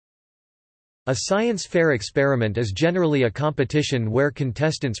A science fair experiment is generally a competition where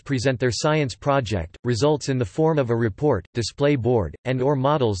contestants present their science project, results in the form of a report, display board, and/or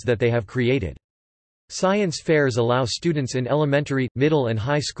models that they have created. Science fairs allow students in elementary, middle and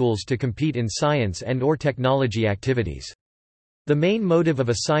high schools to compete in science and/or technology activities. The main motive of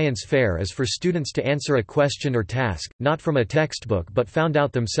a science fair is for students to answer a question or task, not from a textbook but found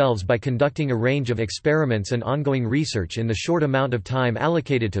out themselves by conducting a range of experiments and ongoing research in the short amount of time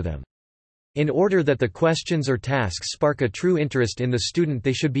allocated to them. In order that the questions or tasks spark a true interest in the student,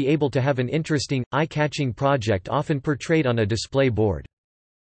 they should be able to have an interesting, eye-catching project often portrayed on a display board.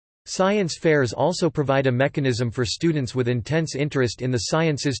 Science fairs also provide a mechanism for students with intense interest in the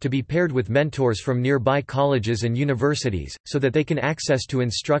sciences to be paired with mentors from nearby colleges and universities, so that they can access to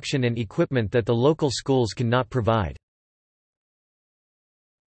instruction and equipment that the local schools cannot provide.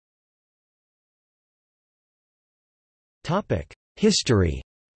 History.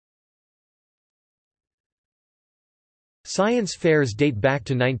 Science fairs date back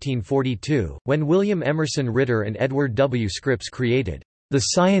to 1942, when William Emerson Ritter and Edward W. Scripps created the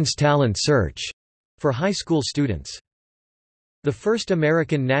Science Talent Search for high school students. The first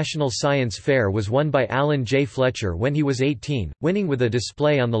American National Science Fair was won by Alan J. Fletcher when he was 18, winning with a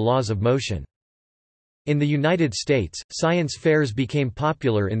display on the laws of motion. In the United States, science fairs became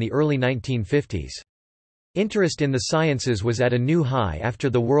popular in the early 1950s. Interest in the sciences was at a new high after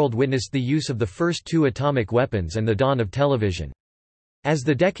the world witnessed the use of the first two atomic weapons and the dawn of television. As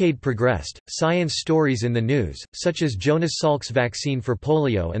the decade progressed, science stories in the news, such as Jonas Salk's vaccine for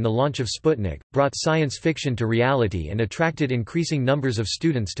polio and the launch of Sputnik, brought science fiction to reality and attracted increasing numbers of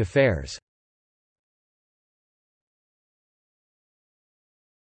students to fairs.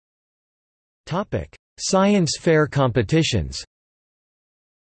 Science fair competitions.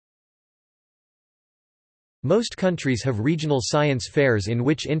 Most countries have regional science fairs in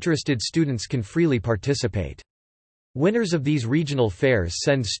which interested students can freely participate. Winners of these regional fairs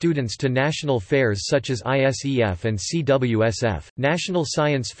send students to national fairs such as ISEF and CWSF. National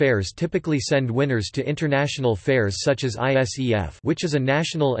science fairs typically send winners to international fairs such as ISEF, which is a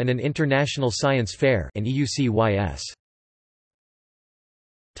national and an international science fair, and EUCYS.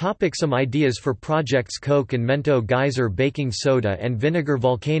 Some ideas for projects: Coke and Mento geyser baking soda and vinegar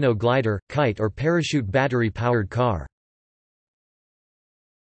volcano glider, kite or parachute battery-powered car.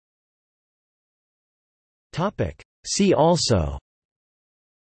 See also: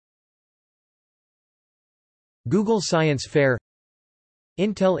 Google Science Fair,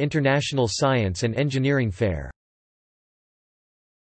 Intel International Science and Engineering Fair.